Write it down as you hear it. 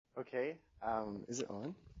Okay. Is it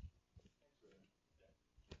on?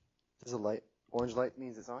 Does a light, orange light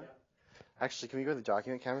means it's on? Actually, can we go to the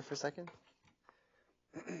document camera for a second?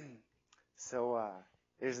 So,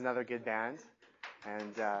 there's another good band,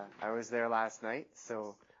 and I was there last night,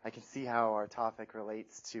 so I can see how our topic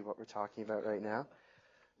relates to what we're talking about right now.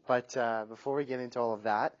 But before we get into all of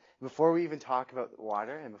that, before we even talk about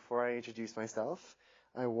water, and before I introduce myself,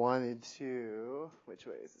 I wanted to, which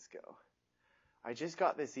way does this go? I just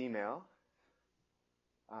got this email,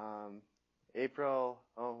 April,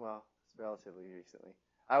 it's relatively recently.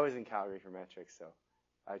 I was in Calgary for Metrics, so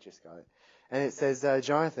I just got it. And it says,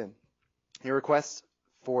 Jonathan, your request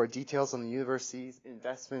for details on the university's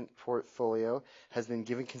investment portfolio has been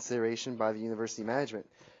given consideration by the university management.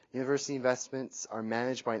 University investments are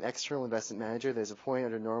managed by an external investment manager that is appointed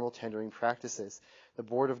under normal tendering practices. The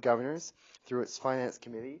Board of Governors, through its Finance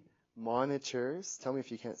Committee, monitors. Tell me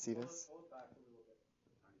if you can't see this.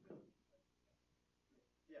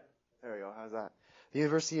 There we go. How's that? The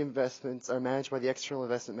university investments are managed by the external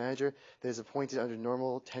investment manager that is appointed under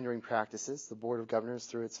normal tendering practices. The Board of Governors,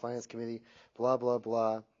 through its Finance Committee, blah, blah,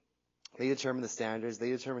 blah. They determine the standards. They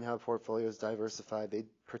determine how the portfolio is diversified. They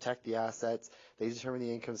protect the assets. They determine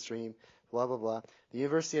the income stream, blah, blah, blah. The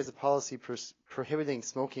university has a policy prohibiting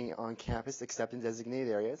smoking on campus except in designated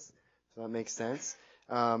areas. So that makes sense.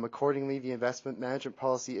 Accordingly, the investment management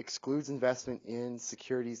policy excludes investment in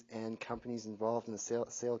securities and companies involved in the sale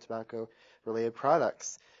of tobacco-related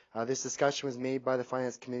products. This discussion was made by the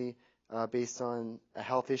Finance Committee based on a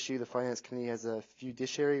health issue. The Finance Committee has a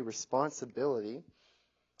fiduciary responsibility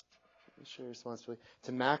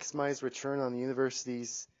to maximize return on the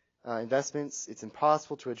university's investments. It's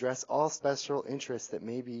impossible to address all special interests that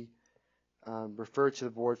may be referred to the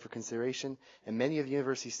board for consideration, and many of the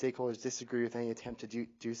university stakeholders disagree with any attempt to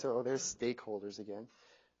do so. Oh, there's stakeholders again.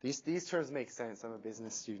 These terms make sense. I'm a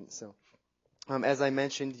business student, so as I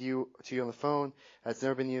mentioned to you on the phone, it's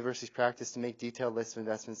never been the university's practice to make detailed lists of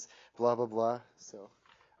investments, blah, blah, blah. So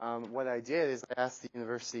what I did is I asked the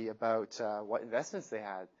university about what investments they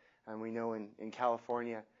had. And we know in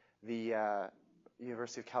California, the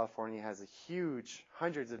University of California has a huge,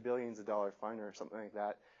 hundreds of billions of dollar fund or something like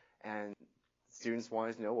that. And students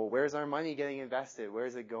wanted to know, well, where's our money getting invested? Where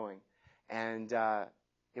is it going? And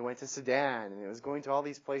it went to Sudan, and it was going to all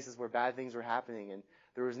these places where bad things were happening, and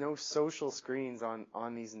there was no social screens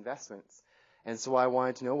on these investments. And so I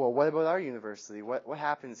wanted to know, well, what about our university? What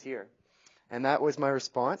happens here? And that was my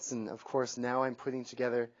response. And of course, now I'm putting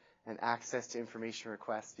together an access to information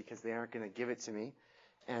request because they aren't going to give it to me.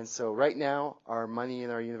 And so right now, our money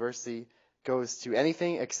in our university goes to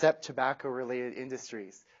anything except tobacco-related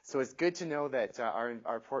industries. So it's good to know that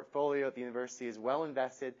our portfolio at the university is well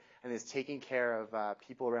invested and is taking care of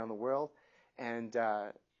people around the world. And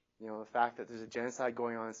the fact that there's a genocide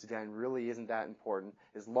going on in Sudan really isn't that important,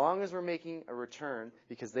 as long as we're making a return,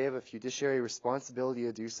 because they have a fiduciary responsibility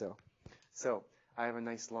to do so. So I have a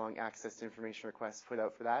nice long access to information request put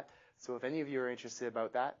out for that. So if any of you are interested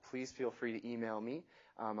about that, please feel free to email me.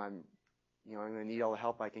 I'm going to need all the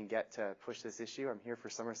help I can get to push this issue. I'm here for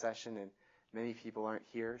summer session, and many people aren't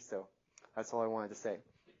here, so that's all I wanted to say.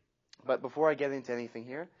 But before I get into anything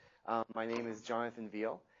here, my name is Jonathan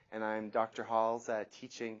Veal, and I'm Dr. Hall's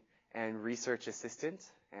teaching and research assistant,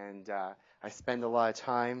 and I spend a lot of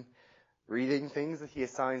time reading things that he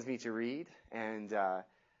assigns me to read, and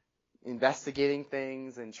investigating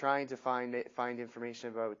things and trying to find information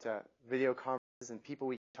about video conferences and people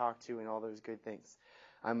we can talk to and all those good things.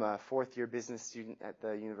 I'm a fourth-year business student at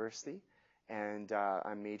the university, and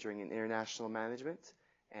I'm majoring in international management.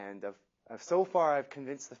 And so far, I've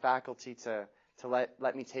convinced the faculty to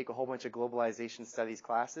let me take a whole bunch of globalization studies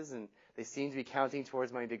classes, and they seem to be counting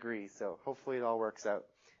towards my degree. So hopefully it all works out,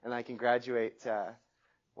 and I can graduate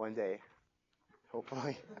one day,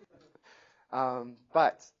 hopefully.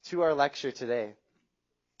 But to our lecture today,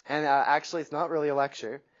 and actually it's not really a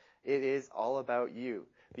lecture, it is all about you,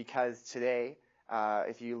 because today,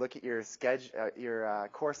 if you look at your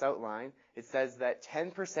course outline, it says that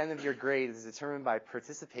 10% of your grade is determined by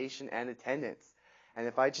participation and attendance. And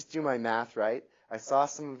if I just do my math right, I saw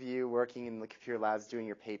some of you working in the computer labs doing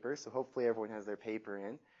your paper, so hopefully everyone has their paper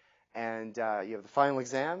in. And you have the final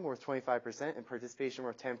exam worth 25% and participation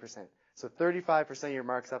worth 10%. So 35% of your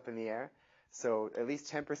marks up in the air. So at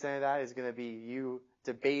least 10% of that is going to be you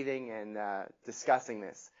debating and discussing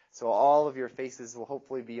this. So all of your faces will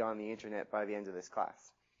hopefully be on the internet by the end of this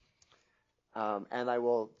class. And I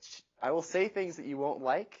will say things that you won't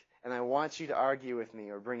like, and I want you to argue with me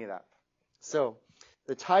or bring it up. So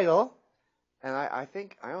the title, and I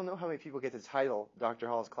don't know how many people get to title Dr.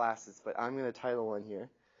 Hall's classes, but I'm going to title one here.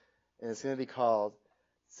 And it's going to be called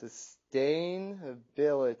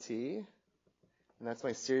Sustainability, and that's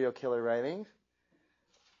my serial killer writing.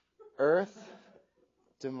 Earth,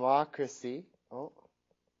 democracy,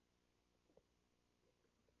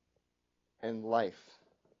 and life.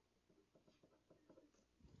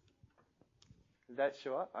 Did that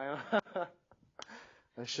show up? I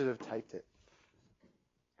should have typed it.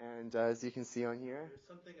 And as you can see on here, there's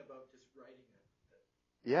something about just writing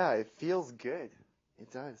it. Yeah, it feels good. It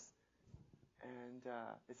does. And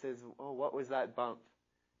it says, "Oh, what was that bump?"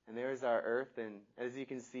 And there's our Earth, and as you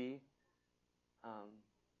can see,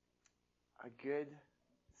 a good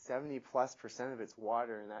 70+% of it's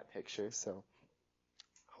water in that picture. So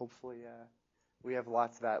hopefully we have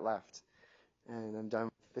lots of that left. And I'm done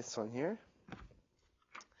with this one here.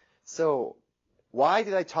 So why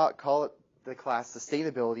did I call it the class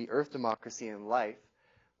Sustainability, Earth, Democracy, and Life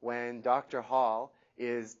when Dr. Hall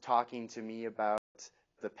is talking to me about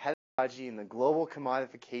the pedagogy and the global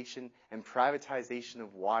commodification and privatization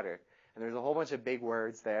of water? And there's a whole bunch of big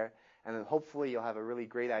words there, and then hopefully you'll have a really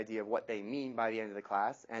great idea of what they mean by the end of the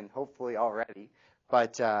class, and hopefully already.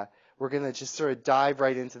 But we're going to just sort of dive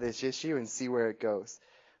right into this issue and see where it goes.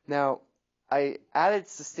 Now, I added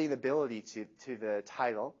sustainability to the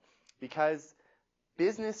title because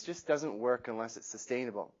business just doesn't work unless it's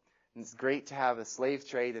sustainable. And it's great to have a slave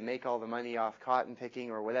trade and make all the money off cotton picking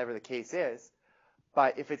or whatever the case is,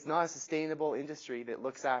 but if it's not a sustainable industry that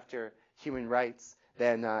looks after human rights,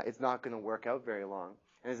 then it's not going to work out very long.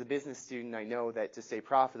 And as a business student, I know that to stay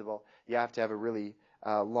profitable, you have to have a really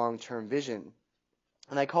long-term vision.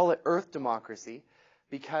 And I call it Earth democracy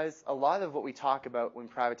because a lot of what we talk about when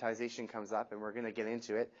privatization comes up, and we're going to get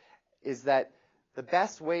into it, is that the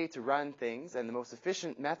best way to run things and the most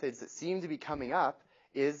efficient methods that seem to be coming up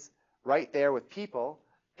is right there with people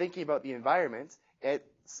thinking about the environment at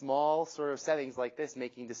small sort of settings like this,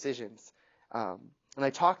 making decisions. And I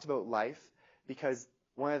talked about life because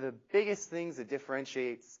one of the biggest things that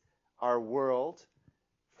differentiates our world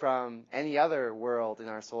from any other world in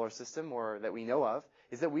our solar system or that we know of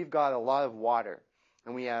is that we've got a lot of water.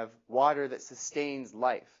 And we have water that sustains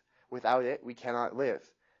life. Without it, we cannot live.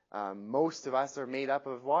 Most of us are made up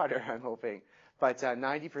of water, I'm hoping. But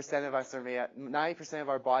 90% of us are 90% of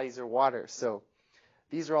our bodies are water. So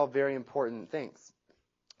these are all very important things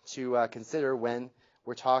to consider when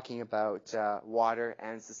we're talking about water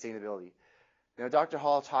and sustainability. Now, Dr.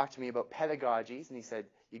 Hall talked to me about pedagogies, and he said,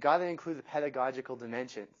 you got to include the pedagogical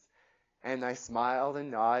dimensions. And I smiled and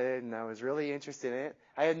nodded, and I was really interested in it.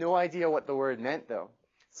 I had no idea what the word meant, though.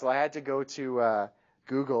 So I had to go to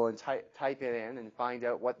Google and type it in and find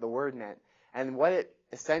out what the word meant. And what it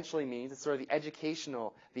essentially means is sort of the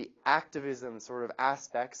educational, the activism sort of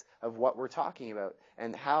aspects of what we're talking about.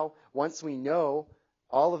 And how, once we know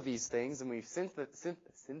all of these things and we've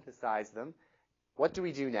synthesized them, what do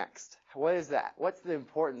we do next? What is that? What's the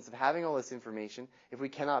importance of having all this information if we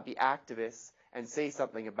cannot be activists and say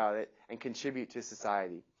something about it and contribute to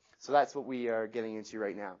society? So that's what we are getting into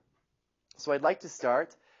right now. So I'd like to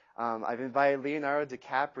start. I've invited Leonardo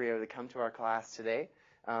DiCaprio to come to our class today.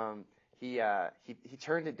 He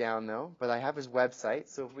turned it down, though, but I have his website,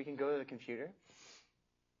 so if we can go to the computer.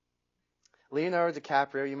 Leonardo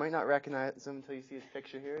DiCaprio, you might not recognize him until you see his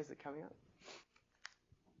picture here. Is it coming up?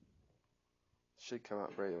 Should come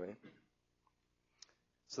up right away.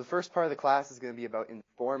 So the first part of the class is going to be about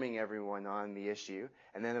informing everyone on the issue,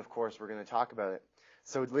 and then, of course, we're going to talk about it.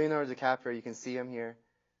 So Leonardo DiCaprio, you can see him here.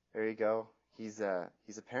 There you go. He's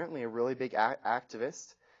apparently a really big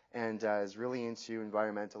activist and is really into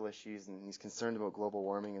environmental issues, and he's concerned about global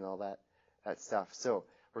warming and all that stuff. So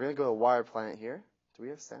we're going to go to Water Planet here. Do we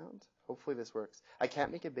have sound? Hopefully this works. I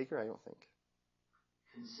can't make it bigger, I don't think.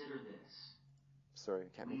 Consider this. Sorry,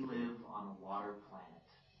 I can't make it bigger. We live on a water planet.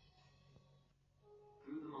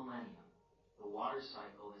 Through the millennium, the water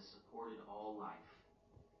cycle has supported all life.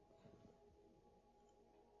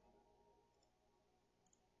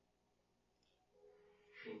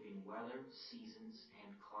 Shaping weather, seasons,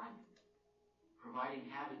 and climate.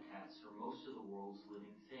 Providing habitats for most of the world's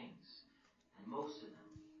living things. And most of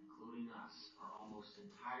them, including us, are almost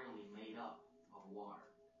entirely made up of water.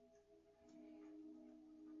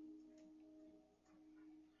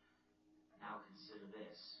 Now consider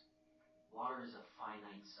this. Water is a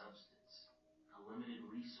finite substance, a limited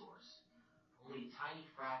resource. Only a tiny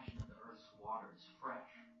fraction of the Earth's water is fresh.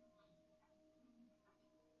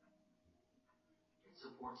 It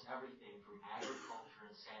supports everything from agriculture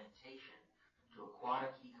and sanitation to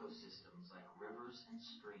aquatic ecosystems like rivers and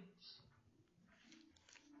streams.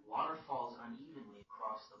 Water falls unevenly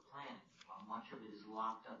across the planet, while much of it is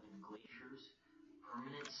locked up in glaciers,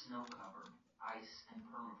 permanent snow cover, ice, and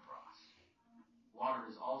permafrost. Water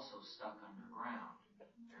is also stuck underground,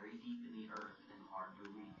 very deep in the earth and hard to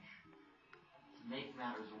reach. To make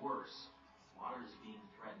matters worse, water is being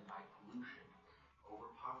threatened by pollution,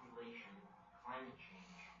 overpopulation, climate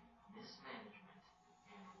change, mismanagement,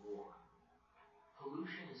 and war.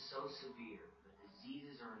 Pollution is so severe that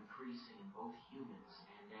diseases are increasing in both humans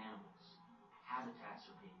and animals. Habitats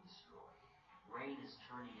are being destroyed. Rain is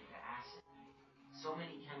turning into acid. So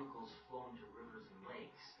many chemicals flow into rivers and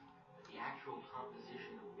lakes that the actual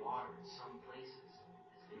composition of water in some places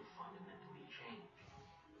has been fundamentally changed.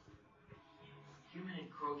 Human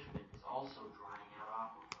encroachment is also drying out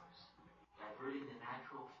aquifers, diverting the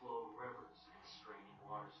natural flow of rivers and straining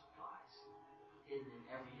water supplies. Hidden in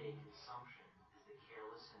everyday consumption is the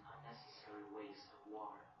careless and unnecessary waste of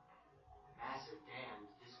water. Massive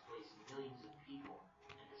dams displace millions of people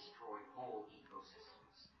and destroy whole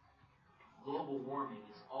ecosystems. Global warming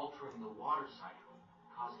is altering the water cycle,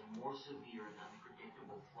 causing more severe and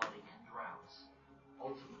unpredictable flooding and droughts,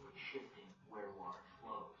 ultimately shifting where water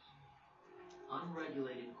flows.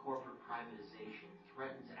 Unregulated corporate privatization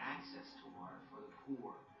threatens access to water for the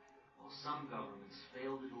poor, while some governments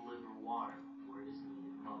fail to deliver water where it is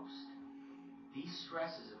needed most. These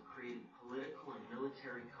stresses have created political and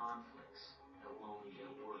military conflicts that will only get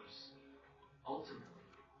worse. Ultimately,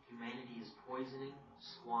 humanity is poisoning,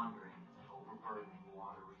 squandering, and overburdening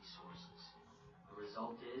water resources. The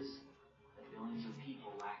result is that billions of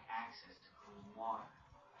people lack access to clean water.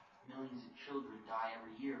 Millions of children die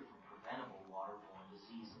every year from preventable waterborne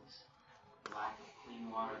diseases. The lack of clean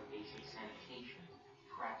water and basic sanitation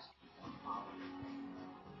traps people in poverty.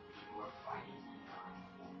 People are fighting to die.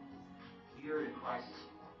 We are at a crisis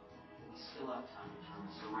point. We still have time to turn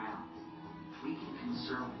this around. We can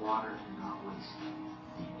conserve water and not waste it.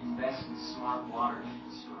 Invest in smart water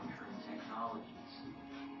infrastructure and technologies.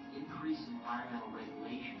 Increase environmental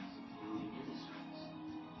regulations in polluting industries.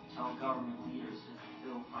 Tell government leaders to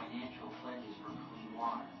fulfill financial pledges for clean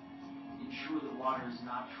water. Ensure that water is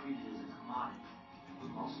not treated as a commodity. But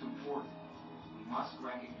most important, we must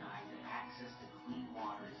recognize that access to clean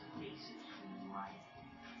water is a basic human right.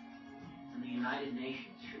 And the United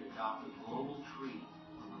Nations should adopt a global treaty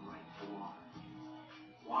on the right to water.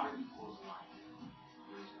 Water equals life.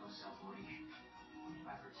 There is no separation.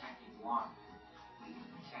 By protecting water, we can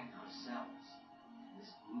protect ourselves and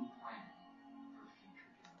this blue planet for future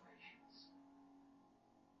generations.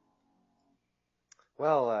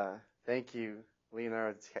 Well, thank you,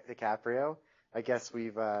 Leonardo DiCaprio. I guess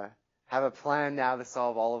we've have a plan now to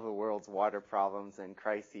solve all of the world's water problems and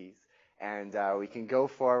crises, and we can go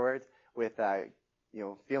forward with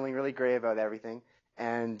feeling really great about everything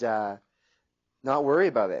and not worry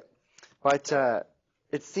about it. But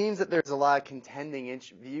it seems that there's a lot of contending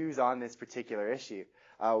views on this particular issue.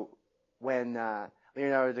 When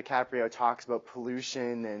Leonardo DiCaprio talks about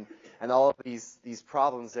pollution and all of these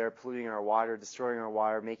problems that are polluting our water, destroying our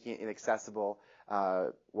water, making it inaccessible,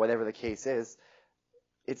 whatever the case is,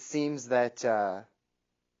 it seems that a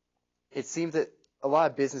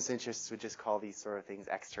lot of business interests would just call these sort of things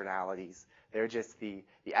externalities. They're just the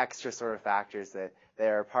extra sort of factors that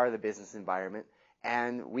are part of the business environment.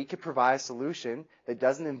 And we could provide a solution that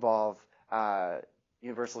doesn't involve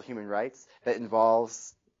universal human rights, that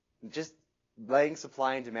involves just letting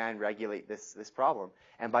supply and demand regulate this problem.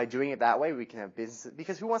 And by doing it that way, we can have businesses,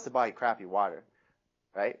 because who wants to buy crappy water,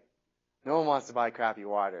 right? No one wants to buy crappy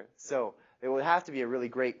water. So it would have to be a really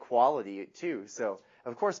great quality too. So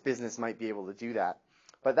of course business might be able to do that.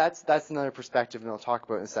 But that's another perspective, and I'll talk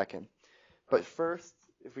about in a second. But first,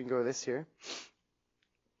 if we can go to this here.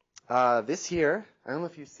 This here, I don't know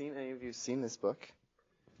if any of you have seen this book.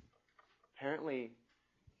 Apparently,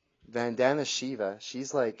 Vandana Shiva,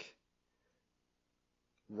 she's like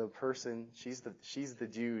the person, she's the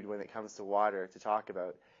dude when it comes to water to talk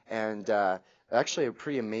about. And actually a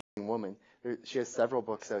pretty amazing woman. She has several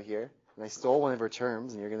books out here. And I stole one of her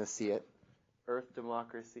terms, and you're going to see it. Earth,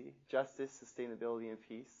 Democracy, Justice, Sustainability, and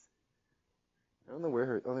Peace. I don't know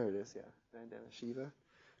where there it is, yeah. Vandana Shiva.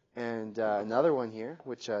 And another one here,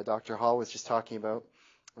 which Dr. Hall was just talking about,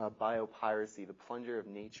 Biopiracy, the Plunder of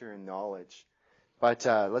Nature and Knowledge. But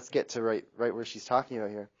let's get to right where she's talking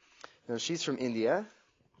about here. Now, she's from India,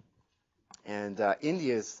 and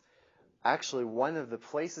India is actually one of the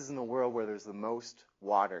places in the world where there's the most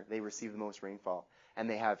water. They receive the most rainfall, and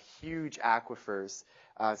they have huge aquifers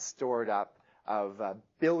stored up of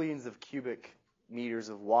billions of cubic meters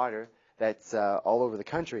of water that's all over the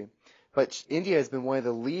country. But India has been one of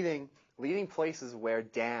the leading places where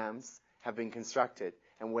dams have been constructed,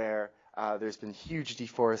 and where there's been huge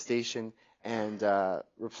deforestation and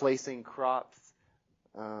replacing crops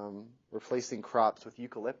replacing crops with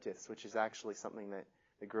eucalyptus, which is actually something that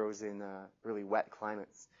grows in really wet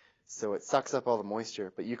climates. So it sucks up all the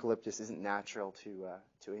moisture, but eucalyptus isn't natural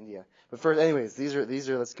to India. But first, anyways, these are.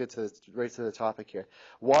 Let's get right to the topic here.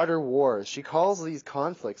 Water wars. She calls these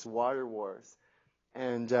conflicts water wars,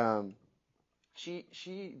 and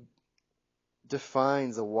she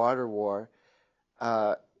defines a water war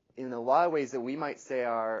in a lot of ways that we might say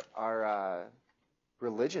are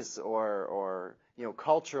religious or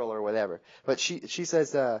cultural or whatever. But she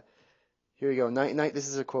says. Here we go. This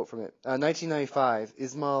is a quote from it. 1995,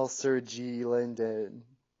 Ismail Sergilende,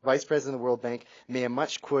 Vice President of the World Bank, made a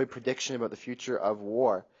much quoted prediction about the future of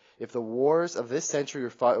war. If the wars of this century were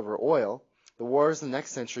fought over oil, the wars of the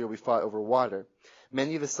next century will be fought over water.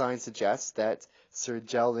 Many of the signs suggest that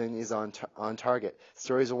Sergilende is on target.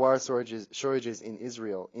 Stories of water shortages in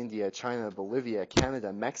Israel, India, China, Bolivia,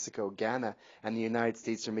 Canada, Mexico, Ghana, and the United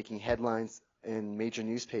States are making headlines in major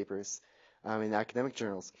newspapers, in academic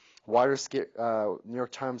journals. New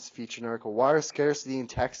York Times featured an article, water scarcity in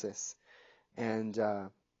Texas. And,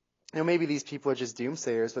 maybe these people are just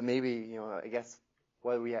doomsayers, but maybe, I guess,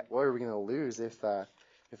 what are we going to lose if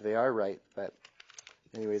they are right? But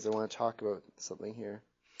anyways, I want to talk about something here.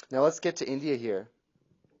 Now let's get to India here.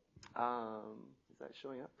 Is that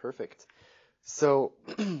showing up? Perfect. So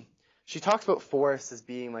she talks about forests as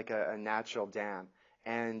being like a natural dam.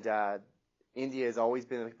 And, India has always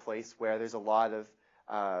been a place where there's a lot of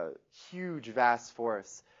huge, vast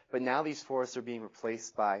forests. But now these forests are being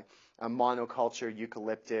replaced by monoculture,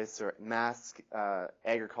 eucalyptus, or mass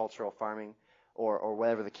agricultural farming, or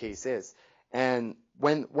whatever the case is. And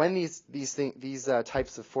when these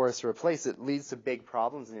types of forests are replaced, it leads to big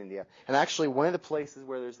problems in India. And actually, one of the places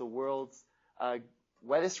where there's the world's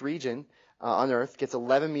wettest region on Earth gets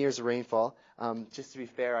 11 meters of rainfall. Just to be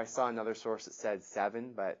fair, I saw another source that said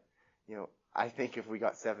 7, but I think if we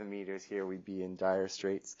got 7 meters here, we'd be in dire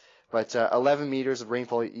straits. But 11 meters of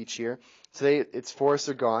rainfall each year. Today, its forests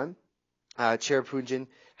are gone. Cherrapunji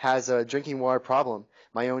has a drinking water problem.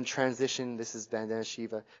 My own transition, this is Bandana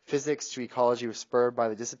Shiva, physics to ecology was spurred by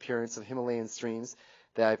the disappearance of Himalayan streams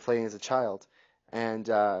that I played as a child. And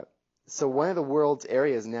so one of the world's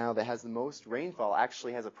areas now that has the most rainfall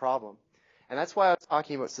actually has a problem. And that's why I was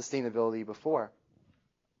talking about sustainability before.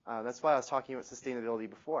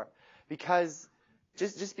 Because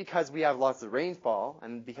just because we have lots of rainfall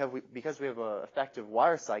and because we have an effective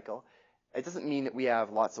water cycle, it doesn't mean that we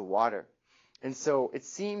have lots of water. And so it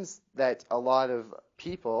seems that a lot of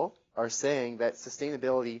people are saying that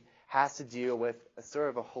sustainability has to deal with a sort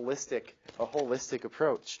of a holistic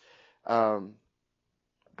approach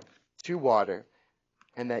to water,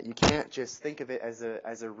 and that you can't just think of it as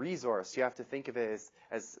a resource. You have to think of it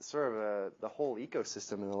as sort of the whole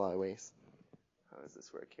ecosystem in a lot of ways. How does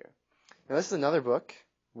this work here? Now this is another book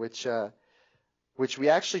which we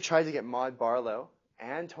actually tried to get Maud Barlow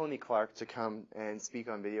and Tony Clark to come and speak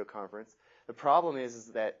on video conference. The problem is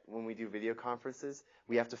that when we do video conferences,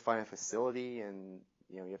 we have to find a facility, and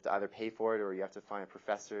you have to either pay for it or you have to find a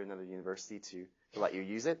professor at another university to let you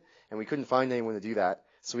use it. And we couldn't find anyone to do that.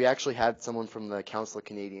 So we actually had someone from the Council of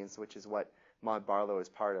Canadians, which is what Maud Barlow is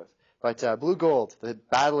part of. But Blue Gold, the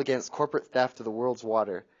battle against corporate theft of the world's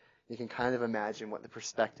water. You can kind of imagine what the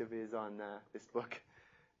perspective is on this book.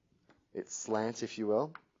 It's slant, if you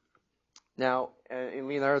will. Now, in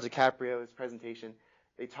Leonardo DiCaprio's presentation,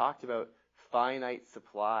 they talked about finite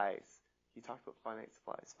supplies. He talked about finite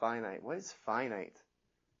supplies. Finite. What is finite?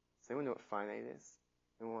 Does anyone know what finite is?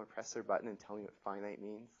 Anyone want to press their button and tell me what finite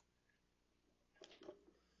means?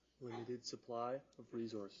 Limited supply of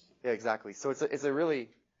resource. Yeah, exactly. So it's a really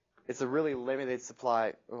limited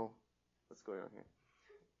supply. Oh, what's going on here?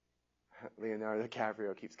 Leonardo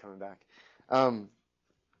DiCaprio keeps coming back.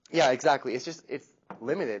 Yeah, exactly. It's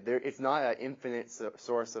limited. It's not an infinite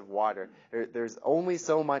source of water. There's only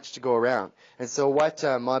so much to go around. And so what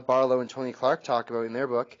Maud Barlow and Tony Clark talk about in their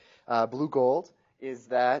book, Blue Gold, is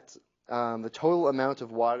that the total amount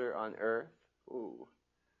of water on Earth. Ooh,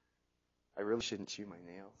 I really shouldn't chew my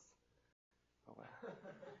nails. Oh, wow.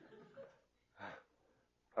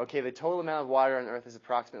 Okay, the total amount of water on Earth is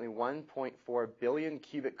approximately 1.4 billion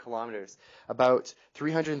cubic kilometers, about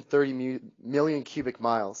 330 million cubic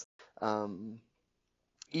miles.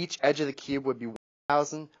 Each edge of the cube would be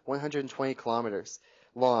 1,120 kilometers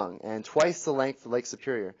long and twice the length of Lake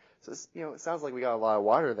Superior. So it sounds like we got a lot of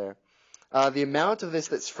water there. The amount of this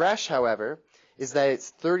that's fresh, however, is that it's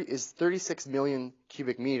 36 million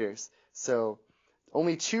cubic meters. So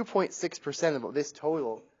only 2.6% of this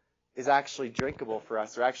total is actually drinkable for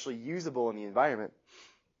us, or actually usable in the environment.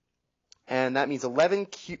 And that means 11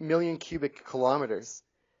 million cubic kilometers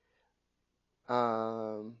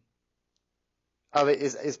of it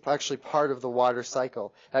is actually part of the water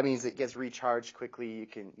cycle. That means it gets recharged quickly.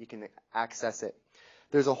 You can access it.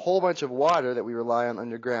 There's a whole bunch of water that we rely on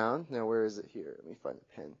underground. Now, where is it here? Let me find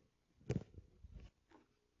a pen.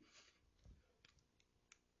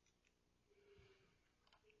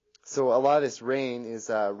 So a lot of this rain is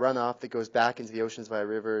runoff that goes back into the oceans via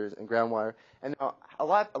rivers and groundwater. And a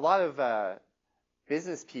lot of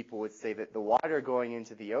business people would say that the water going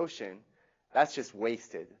into the ocean, that's just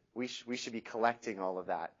wasted. We should be collecting all of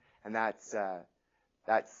that, and that's a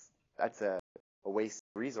waste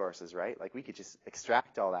of resources, right? Like we could just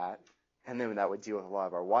extract all that, and then that would deal with a lot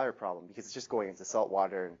of our water problem because it's just going into salt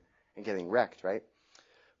water and getting wrecked, right?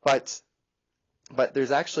 But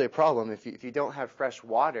there's actually a problem if you don't have fresh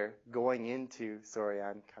water going into. Sorry,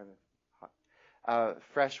 I'm kind of hot.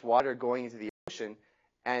 Fresh water going into the ocean,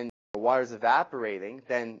 and the water's evaporating,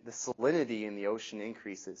 then the salinity in the ocean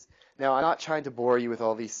increases. Now, I'm not trying to bore you with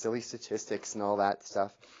all these silly statistics and all that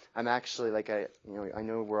stuff. I'm actually I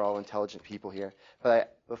know we're all intelligent people here,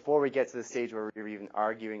 but before we get to the stage where we're even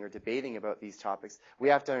arguing or debating about these topics, we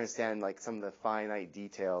have to understand like some of the finite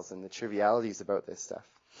details and the trivialities about this stuff.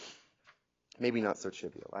 Maybe not so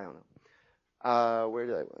trivial. I don't know. Where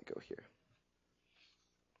did I want to go here?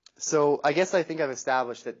 So I guess I think I've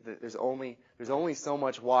established that there's only so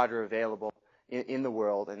much water available in the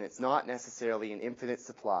world, and it's not necessarily an infinite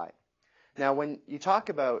supply. Now, when you talk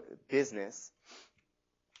about business,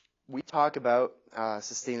 we talk about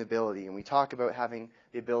sustainability, and we talk about having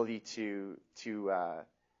the ability to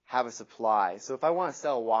have a supply. So if I want to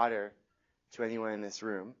sell water to anyone in this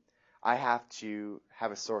room, I have to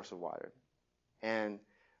have a source of water. And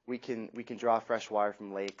we can draw fresh water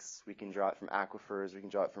from lakes. We can draw it from aquifers. We can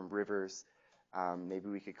draw it from rivers. Maybe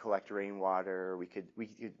we could collect rainwater. We could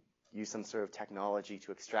use some sort of technology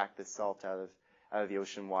to extract the salt out of the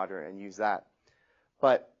ocean water and use that.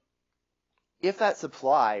 But if that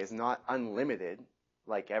supply is not unlimited,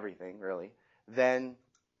 like everything really, then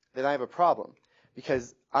I have a problem,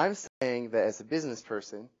 because I'm saying that as a business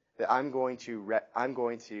person that I'm going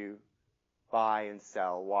to buy and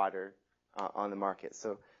sell water on the market.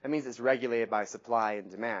 So that means it's regulated by supply and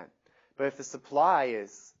demand. But if the supply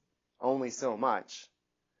is only so much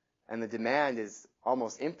and the demand is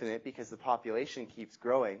almost infinite because the population keeps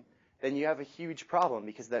growing, then you have a huge problem,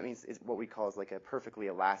 because that means it's what we call is like a perfectly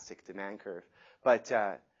elastic demand curve. But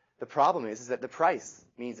the problem is that the price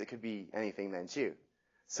means it could be anything then too.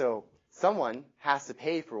 So someone has to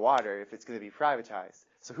pay for water if it's going to be privatized.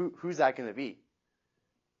 So who's that going to be?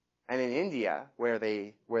 And in India,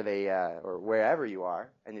 or wherever you are,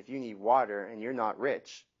 and if you need water and you're not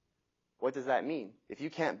rich, what does that mean? If you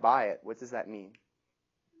can't buy it, what does that mean?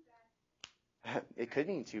 It could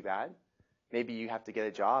mean too bad. Maybe you have to get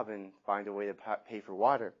a job and find a way to pay for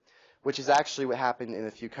water, which is actually what happened in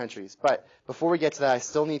a few countries. But before we get to that, I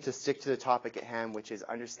still need to stick to the topic at hand, which is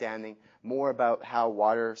understanding more about how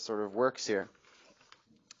water sort of works here.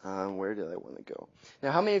 Where did I want to go?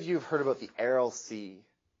 Now, how many of you have heard about the Aral Sea?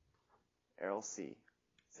 Aral Sea.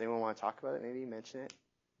 Does anyone want to talk about it? Maybe mention it?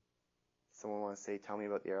 Someone want to tell me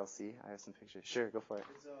about the Aral Sea? I have some pictures. Sure, go for it.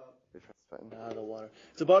 It's the water.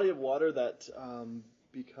 It's a body of water that,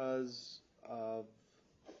 because of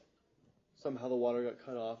somehow the water got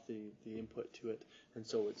cut off, the input to it, and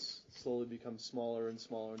so it's slowly become smaller and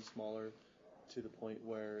smaller and smaller to the point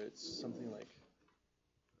where it's something like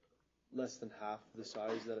less than half the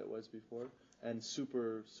size that it was before, and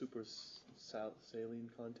super saline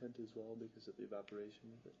content as well because of the evaporation.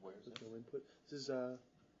 Where is it? No input. This is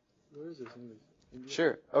where is this? India?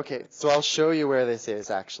 Sure. Okay, so I'll show you where this is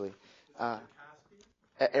actually.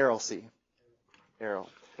 Aral Sea. Aral.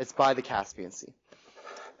 It's by the Caspian Sea.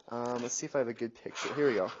 Let's see if I have a good picture. Here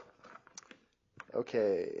we go.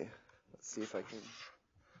 Okay. Let's see if I can.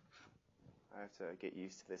 I have to get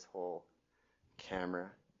used to this whole camera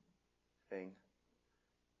thing.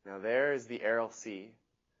 Now there is the Aral Sea,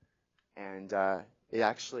 and it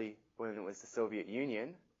actually, when it was the Soviet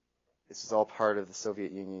Union, this was all part of the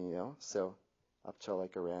Soviet Union, you know, so up to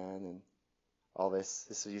like Iran and all this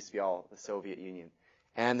used to be all the Soviet Union.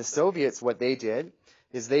 And the Soviets, what they did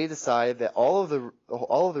is they decided that all of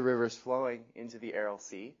the rivers flowing into the Aral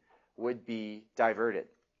Sea would be diverted.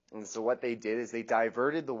 And so what they did is they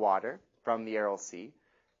diverted the water from the Aral Sea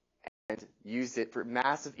and used it for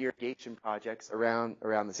massive irrigation projects around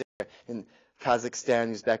this area. In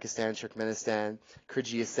Kazakhstan, Uzbekistan, Turkmenistan,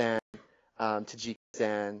 Kyrgyzstan,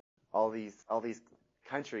 Tajikistan, all these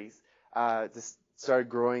countries just started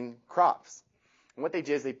growing crops. And what they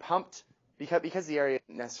did is they pumped, because the area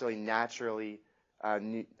isn't necessarily naturally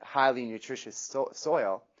highly nutritious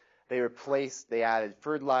soil, they added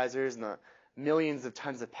fertilizers, and millions of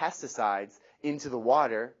tons of pesticides into the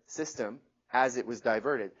water system as it was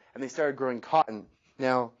diverted, and they started growing cotton.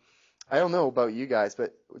 Now, I don't know about you guys,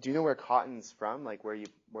 but do you know where cotton's from? Like where you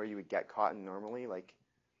would get cotton normally? Like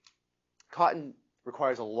cotton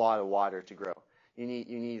requires a lot of water to grow. You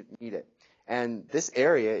need it, and this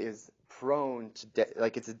area is prone to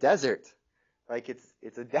like it's a desert. Like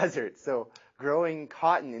it's a desert. So growing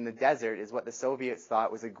cotton in the desert is what the Soviets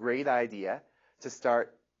thought was a great idea to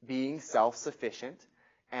start being self-sufficient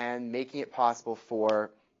and making it possible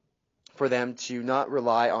for them to not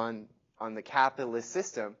rely on the capitalist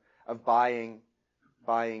system of buying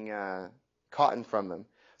cotton from them.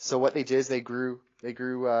 So what they did is they grew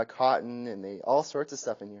cotton and all sorts of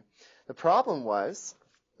stuff in here. The problem was,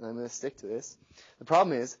 and I'm going to stick to this, the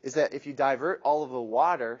problem is that if you divert all of the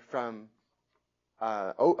water from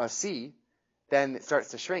a sea, then it starts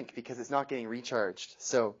to shrink because it's not getting recharged.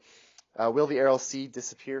 So will the Aral Sea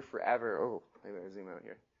disappear forever? Oh, maybe I'll zoom out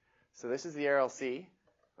here. So this is the Aral Sea.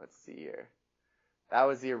 Let's see here. That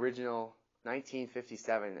was the original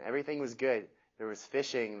 1957. Everything was good. There was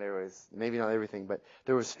fishing. There was, maybe not everything, but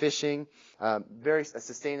there was fishing, a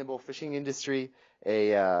sustainable fishing industry,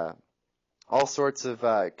 all sorts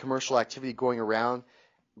of commercial activity going around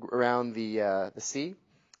the sea.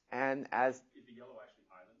 And as Is the yellow actually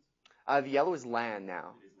islands? the yellow is land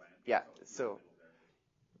now. It is land. Yeah. So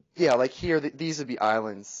Yeah, like here, these would be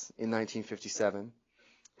islands in 1957,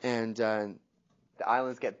 and the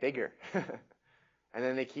islands get bigger, and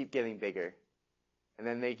then they keep getting bigger, and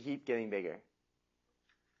then they keep getting bigger,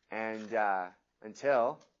 and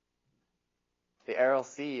until the Aral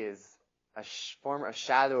Sea is a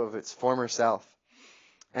shadow of its former self,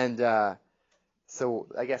 and so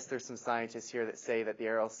I guess there's some scientists here that say that the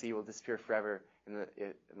Aral Sea will disappear forever in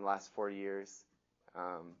the last 40 years.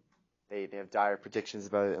 They have dire predictions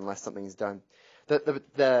about it unless something's done.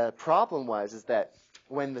 The problem is that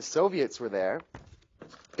when the Soviets were there,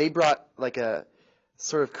 they brought like a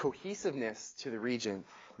sort of cohesiveness to the region.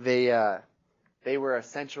 They were a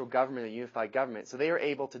central government, a unified government, so they were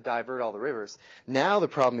able to divert all the rivers. Now the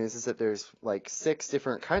problem is that there's like 6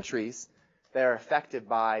 different countries that are affected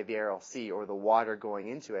by the Aral Sea or the water going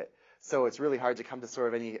into it. So it's really hard to come to sort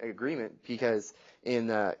of any agreement because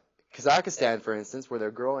in Kazakhstan, for instance, where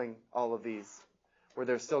they're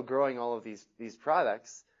still growing all of these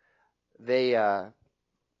products, they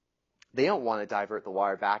don't want to divert the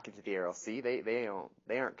water back into the Aral Sea. They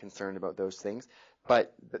aren't concerned about those things.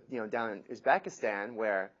 But down in Uzbekistan,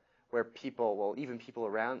 where people, well, even people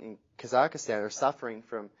around in Kazakhstan are suffering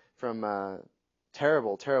from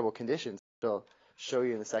terrible conditions. So I'll show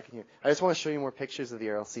you in a second here. I just want to show you more pictures of the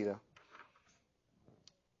Aral Sea, though.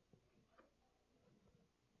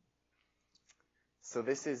 So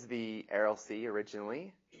this is the Aral Sea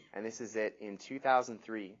originally, and this is it in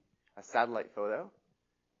 2003, a satellite photo.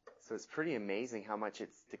 So it's pretty amazing how much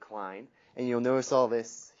it's declined. And you'll notice all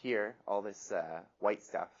this here, all this white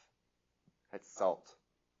stuff. That's salt.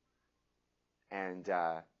 And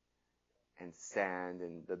sand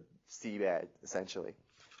and the seabed, essentially.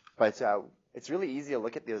 But it's really easy to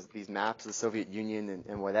look at these maps of the Soviet Union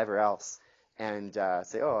and whatever else and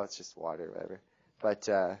say, oh, it's just water or whatever.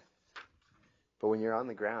 But when you're on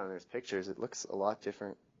the ground and there's pictures, it looks a lot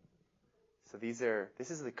different. So this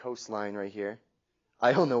is the coastline right here.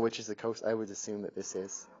 I don't know which is the coast. I would assume that this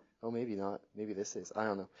is. Oh, maybe not. Maybe this is. I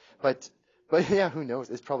don't know. But yeah, who knows?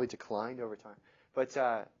 It's probably declined over time. But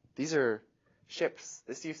these are ships.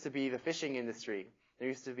 This used to be the fishing industry. There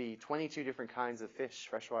used to be 22 different kinds of fish,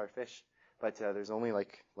 freshwater fish. But there's only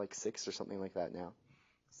like 6 or something like that now.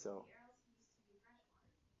 So.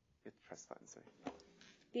 Press button, sorry.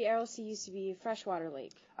 The Aral Sea used to be a freshwater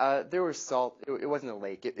lake. There was salt. It wasn't a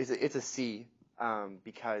lake. It's a sea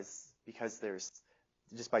because there's,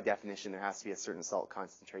 just by definition, there has to be a certain salt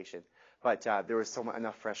concentration. But there was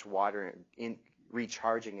enough fresh water in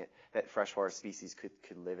recharging it that freshwater species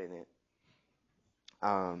could live in it.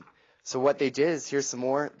 So what they did is, here's some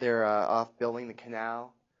more. They're off building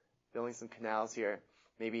some canals here.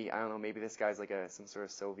 Maybe, I don't know, maybe this guy's like some sort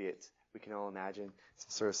of Soviet, we can all imagine, some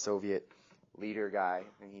sort of Soviet leader guy,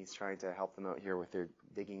 and he's trying to help them out here with their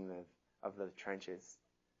digging of the trenches.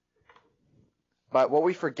 But what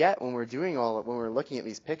we forget when we're looking at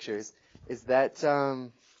these pictures is that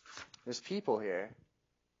there's people here,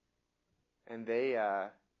 and these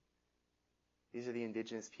are the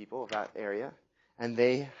indigenous people of that area, and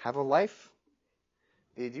they have a life.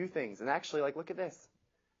 They do things, and actually, like, look at this.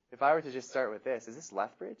 If I were to just start with this, is this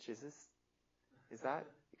Lethbridge?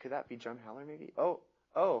 Could that be Drumheller maybe? Oh.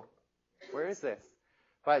 Where is this?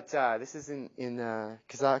 But this is in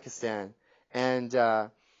Kazakhstan, and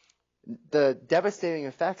the devastating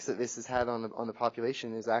effects that this has had on the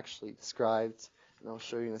population is actually described, and I'll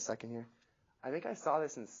show you in a second here. I think I saw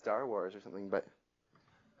this in Star Wars or something, but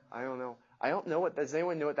I don't know. I don't know what. Does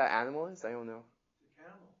anyone know what that animal is? I don't know.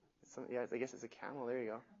 It's a camel. Yeah, I guess it's a camel. There you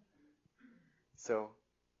go. So,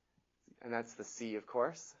 and that's the sea, of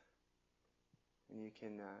course. And you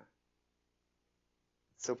can.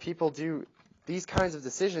 So people do these kinds of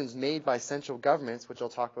decisions made by central governments, which I'll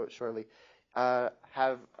talk about shortly,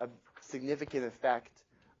 have a significant effect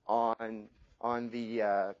on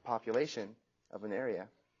the population of an area.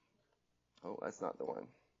 Oh, that's not the one.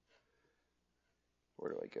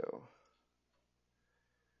 Where do I go?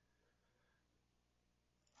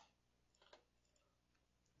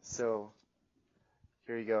 So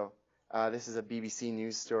here you go. This is a BBC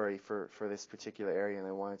News story for this particular area, and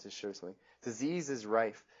I wanted to show something. Disease is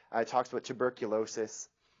rife. It talks about tuberculosis,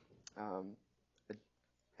 and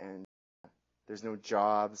there's no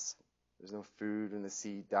jobs, there's no food, and the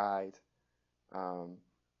sea died.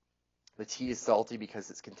 The tea is salty because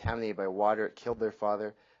it's contaminated by water. It killed their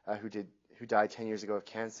father, who died 10 years ago of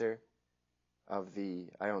cancer of the,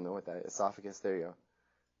 I don't know what that is, esophagus. There you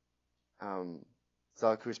go.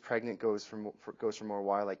 Zalak, who's pregnant, goes for more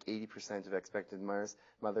water, like 80% of expected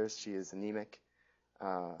mothers. She is anemic.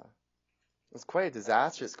 It's quite a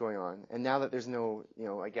disaster that's going on. And now that there's no,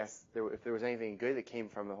 I guess if there was anything good that came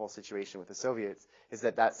from the whole situation with the Soviets, is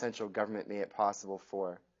that central government made it possible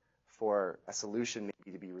for a solution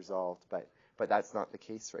maybe to be resolved. But that's not the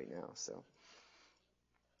case right now. So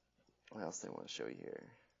what else do I want to show you here?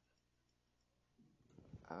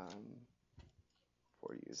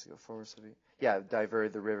 40 years ago, former Soviet. Yeah,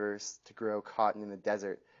 diverted the rivers to grow cotton in the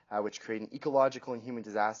desert, which created an ecological and human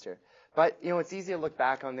disaster. But, it's easy to look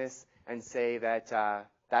back on this and say that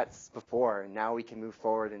that's before, and now we can move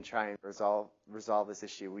forward and try and resolve this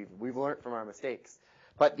issue. We've learned from our mistakes.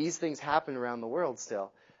 But these things happen around the world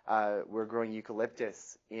still. We're growing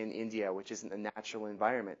eucalyptus in India, which isn't a natural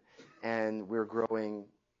environment. And we're growing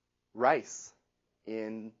rice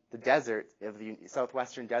in the desert of the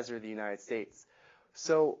southwestern desert of the United States.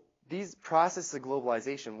 So these processes of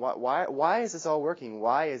globalization, why is this all working?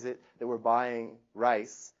 Why is it that we're buying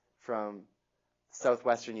rice from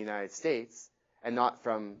southwestern United States and not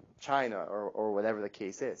from China or whatever the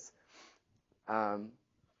case is? And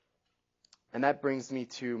that brings me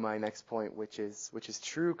to my next point, which is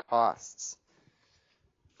true costs.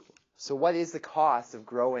 So what is the cost of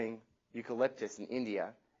growing eucalyptus in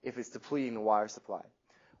India if it's depleting the water supply?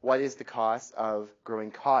 What is the cost of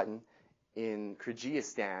growing cotton in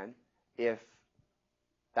Kyrgyzstan if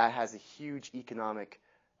that has a huge economic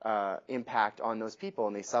impact on those people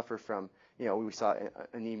and they suffer from, we saw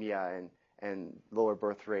anemia and lower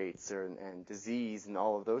birth rates and disease and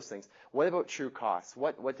all of those things. What about true costs?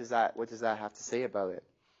 What does that have to say about it?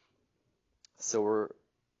 So where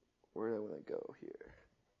do I want to go here?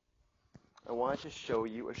 I wanted to show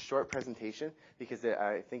you a short presentation because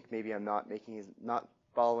I think maybe I'm not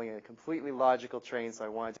following a completely logical train, so I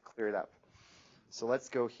wanted to clear it up. So let's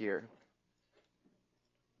go here.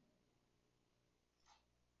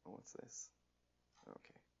 Oh, what's this?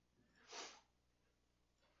 Okay.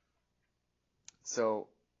 So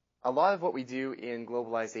a lot of what we do in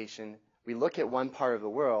globalization, we look at one part of the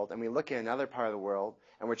world and we look at another part of the world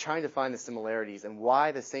and we're trying to find the similarities and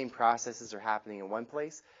why the same processes are happening in one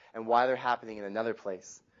place and why they're happening in another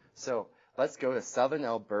place. So let's go to southern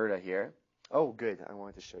Alberta here. Oh, good. I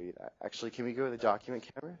wanted to show you that. Actually, can we go to the document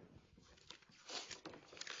camera?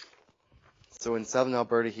 So in southern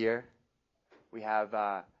Alberta here, we have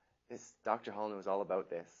this. Dr. Hall knows all about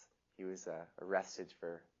this. He was arrested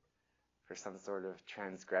for some sort of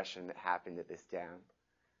transgression that happened at this dam.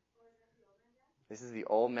 This is the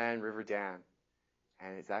Old Man River Dam,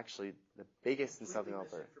 and it's actually the biggest in southern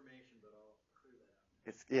Alberta.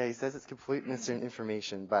 He says it's complete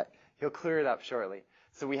misinformation, but he'll clear it up shortly.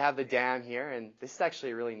 So we have the dam here, and this is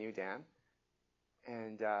actually a really new dam.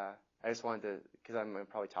 And I just wanted to, because I'm going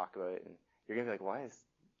to probably talk about it, and you're going to be like, why is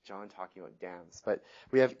John talking about dams? But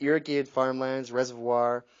we have irrigated farmlands,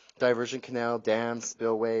 reservoir, diversion canal, dam,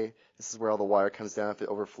 spillway. This is where all the water comes down if it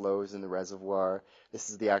overflows in the reservoir. This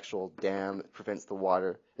is the actual dam that prevents the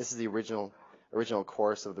water. This is the original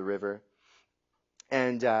course of the river.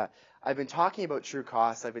 And I've been talking about true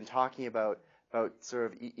costs. I've been talking about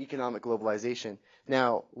sort of economic globalization.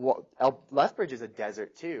 Now, Lethbridge is a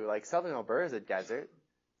desert too. Like southern Alberta is a desert.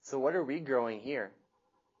 So what are we growing here?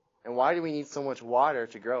 And why do we need so much water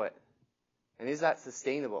to grow it? And is that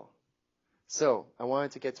sustainable? So I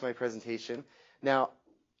wanted to get to my presentation. Now,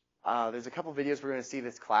 there's a couple videos we're going to see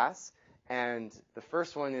this class. And the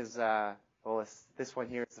first one is, this one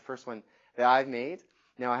here is the first one that I've made.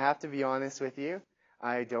 Now, I have to be honest with you.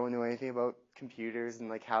 I don't know anything about computers and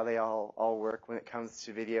like how they all work when it comes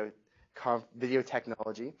to video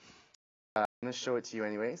technology. I'm going to show it to you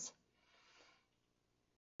anyways.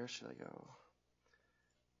 Where should I go?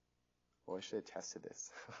 Well, I should have tested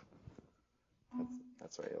this.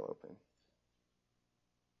 That's where it'll open.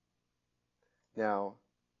 Now,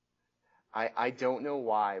 I don't know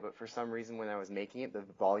why, but for some reason when I was making it, the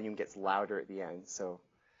volume gets louder at the end. So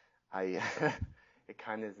it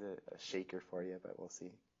kind of is a shaker for you, but we'll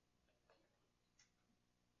see.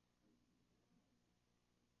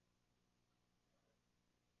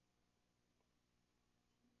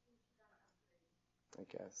 I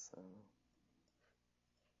guess.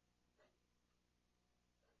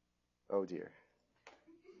 Oh dear.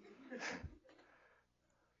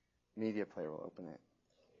 Media player will open it.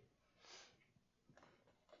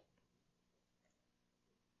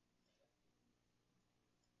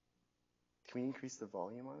 Can we increase the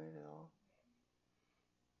volume on it at all?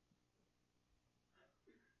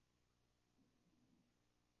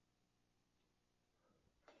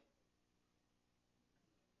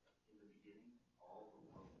 In the beginning, all the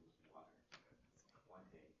world was water. One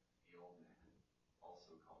day, the old man,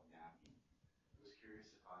 also called Nappy, was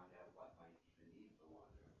curious to find out what might be beneath the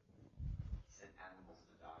water. He sent animals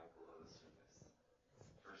to die below the surface.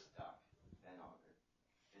 First duck, then otter,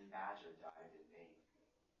 then badger dived in vain.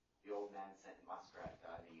 The old man sent muskrat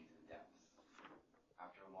diving into the depths.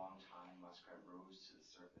 After a long time, muskrat rose to the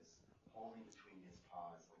surface, holding between his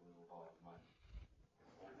paws a little ball of mud.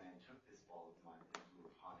 The old man took this ball of mud and blew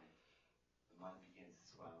upon it. The mud began to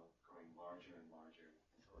swell, growing larger and larger,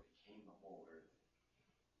 until it became the whole earth.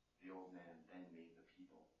 The old man then made the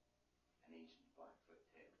people, an ancient Blackfoot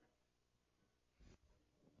tale.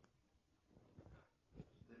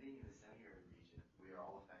 Living in the semi-arid region, we are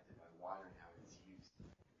all affected by water and how it is used.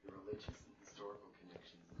 The religious and historical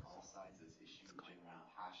connections on all sides of this issue generate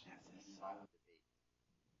passionate and even violent debate.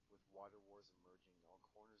 With water wars emerging in all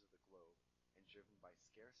corners of the globe and driven by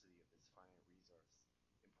scarcity of this finite resource,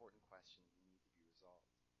 important questions need to be resolved.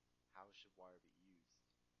 How should water be used?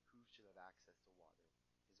 Who should have access to water?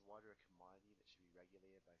 Is water a commodity that should be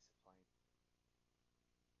regulated by supply and important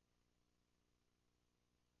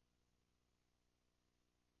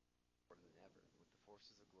than ever? With the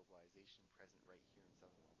forces of globalization present right here in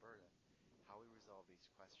southern Alberta, how we resolve these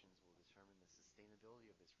questions will determine the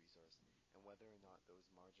sustainability of this resource and whether or not those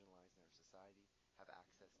marginalized in our society have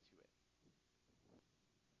access to it. This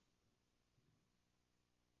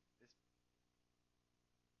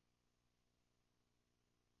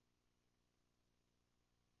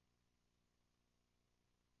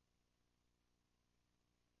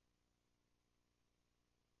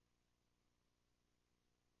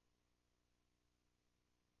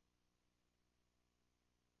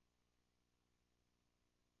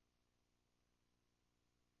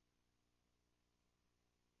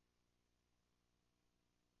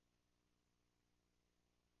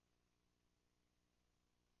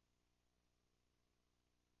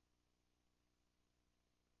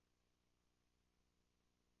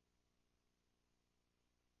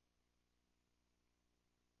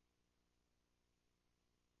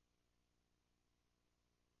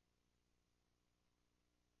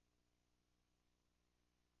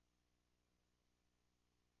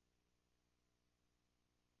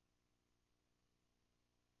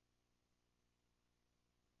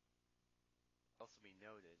also be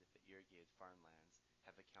noted that irrigated farmlands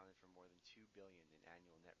have accounted for more than $2 billion in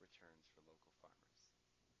annual net returns for local farmers.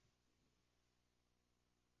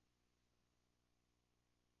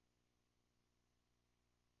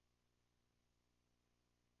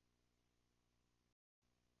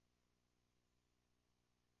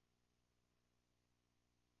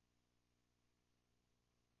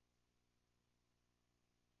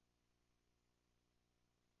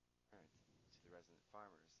 To the resident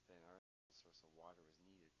farmers, then our source of water was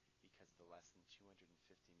needed because of the less than 250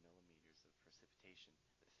 millimeters of precipitation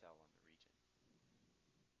that fell on the region.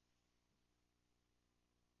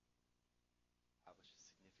 Established a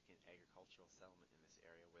significant agricultural settlement in this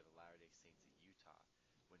area where the Latter-day Saints of Utah.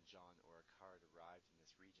 When John Oricard arrived in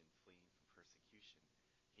this region fleeing from persecution,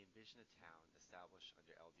 he envisioned a town established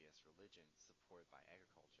under LDS religion supported by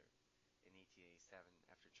agriculture. In 1887,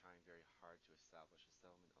 after trying very hard to establish a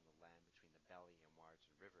settlement on the land between the Belly and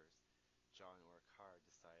Waterton rivers, John Oricard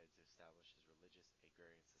decided to establish his religious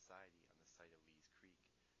agrarian society on the site of Lees Creek,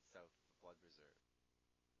 south of the Blood Reserve.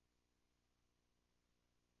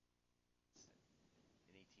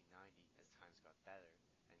 In 1890, as times got better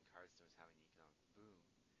and Cardstone was having an economic boom,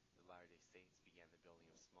 the Latter-day Saints began the building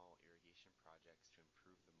of small irrigation projects to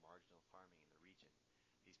improve the marginal farming in the region.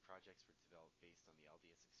 These projects were developed based on the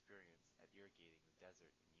LDS experience at irrigating the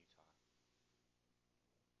desert in Utah.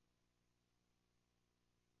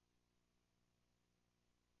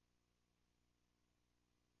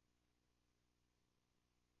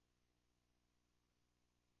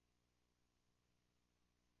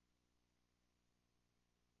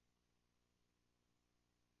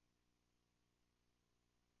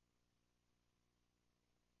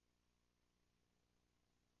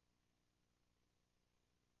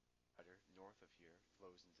 Water north of here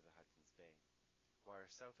flows into the Hudson's Bay. Water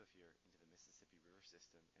south of here into the Mississippi River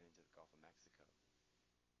system and into the Gulf of Mexico.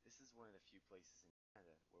 This is one of the few places in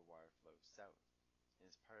Canada where water flows south and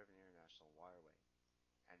is part of an international waterway,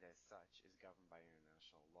 and as such is governed by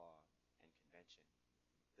international law and convention.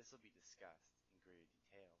 This will be discussed in greater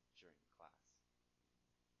detail during the class.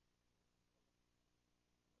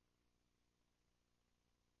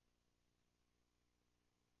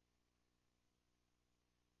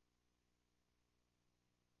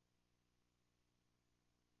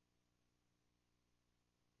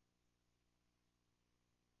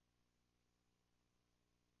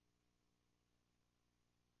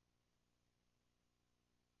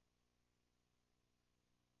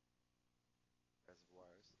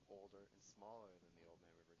 Reservoirs, older and smaller than the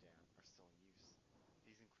Oldman River Dam, are still in use.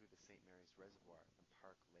 These include the St. Mary's Reservoir and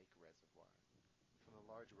Park Lake Reservoir. From the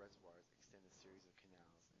large reservoirs extend a series of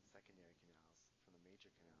canals and secondary canals from the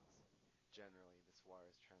major canals. Generally, this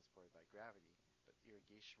water is transported by gravity, but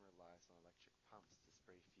irrigation relies on electric pumps to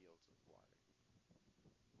spray fields with water.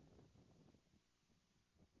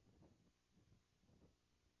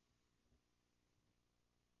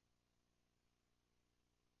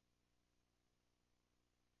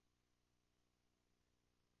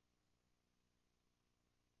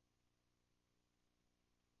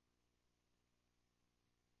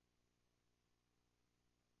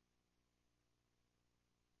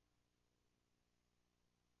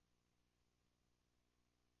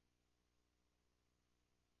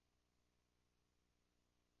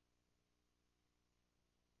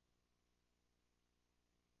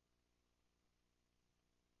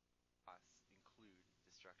 Costs include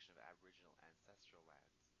destruction of Aboriginal ancestral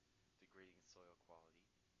lands, degrading soil quality,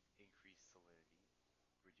 increased salinity,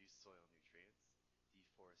 reduced soil nutrients,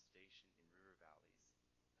 deforestation in river valleys,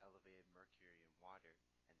 elevated mercury in water,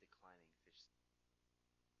 and declining fish.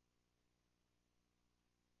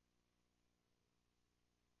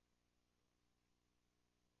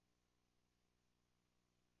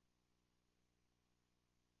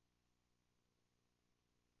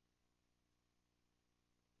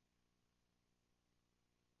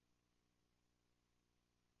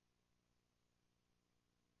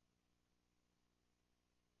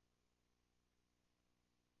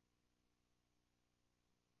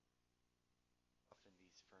 Often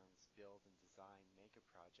these firms build and design mega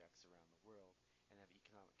projects around the world and have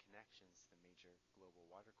economic connections to the major global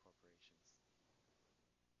water corporations.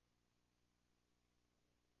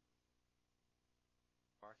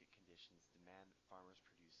 Market conditions demand that farmers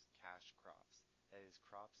produce cash crops, that is,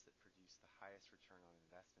 crops that produce the highest return on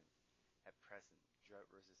investment. At present,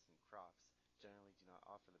 drought-resistant crops generally do not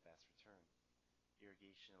offer the best return.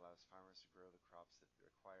 Irrigation allows farmers to grow the crops that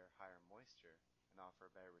require higher moisture and offer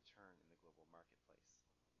a better return in the global marketplace.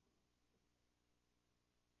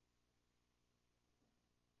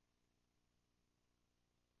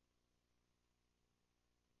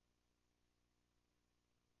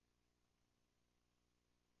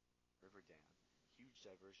 River dam, huge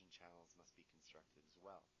diversion channels must be constructed as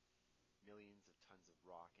well. Millions of tons of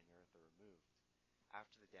rock and earth are removed.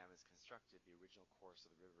 After the dam is constructed, the original course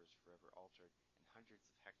of the river is forever altered and hundreds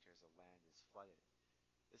of hectares of land is flooded.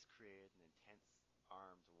 This created an intense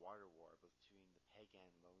armed water war between the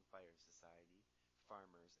Pagan Lone Fire Society,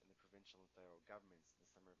 farmers, and the provincial and federal governments in the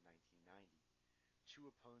summer of 1990. Two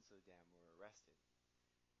opponents of the dam were arrested.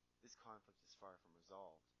 This conflict is far from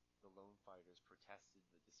resolved. The Lone Fighters protested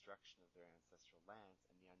the destruction of their ancestral lands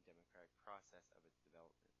and the undemocratic process of its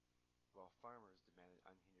development, while farmers demanded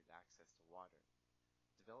unhindered access to water.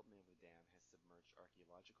 Development of the dam has submerged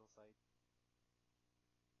archaeological sites,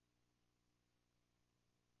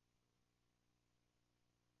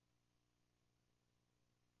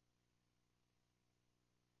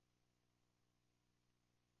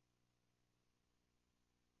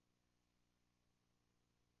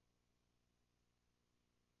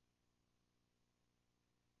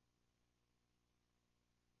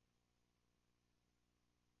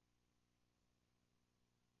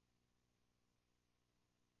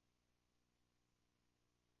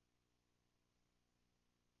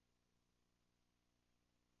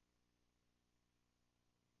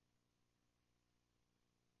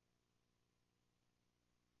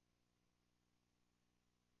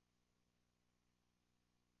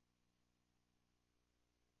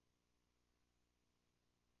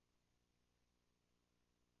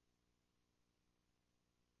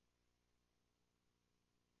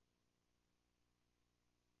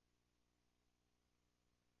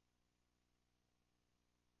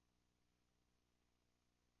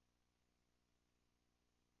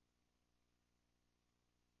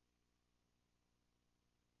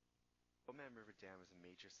 Willamette River Dam is a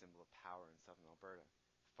major symbol of power in southern Alberta.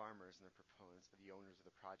 Farmers and their proponents are the owners of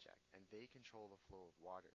the project, and they control the flow of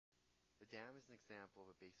water. The dam is an example of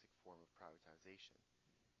a basic form of privatization,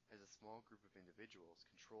 as a small group of individuals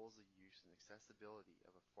controls the use and accessibility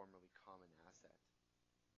of a formerly common asset.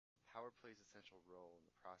 Power plays a central role in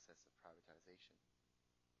the process of privatization.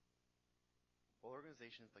 While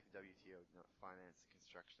organizations like the WTO do not finance the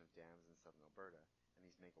construction of dams in southern Alberta and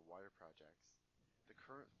these mega water projects, the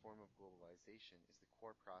current form of globalization is the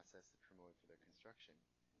core process that promoted for their construction.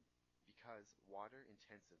 Because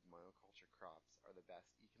water-intensive monoculture crops are the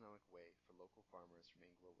best economic way for local farmers to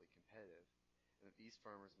remain globally competitive, and that these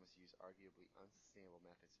farmers must use arguably unsustainable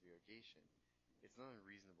methods of irrigation, it's not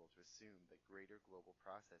unreasonable to assume that greater global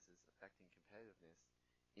processes affecting competitiveness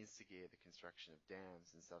instigated the construction of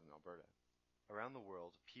dams in southern Alberta. Around the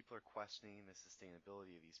world, people are questioning the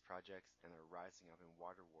sustainability of these projects and are rising up in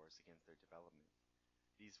water wars against their development.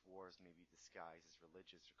 These wars may be disguised as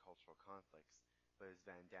religious or cultural conflicts, but as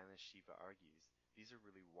Vandana Shiva argues, these are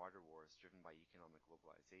really water wars driven by economic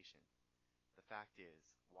globalization. The fact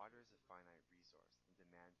is, water is a finite resource, and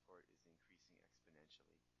demand for it is increasing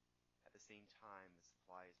exponentially. At the same time, the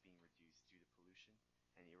supply is being reduced due to pollution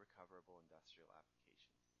and irrecoverable industrial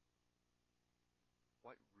applications.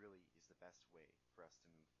 What really is the best way for us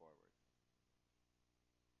to move forward?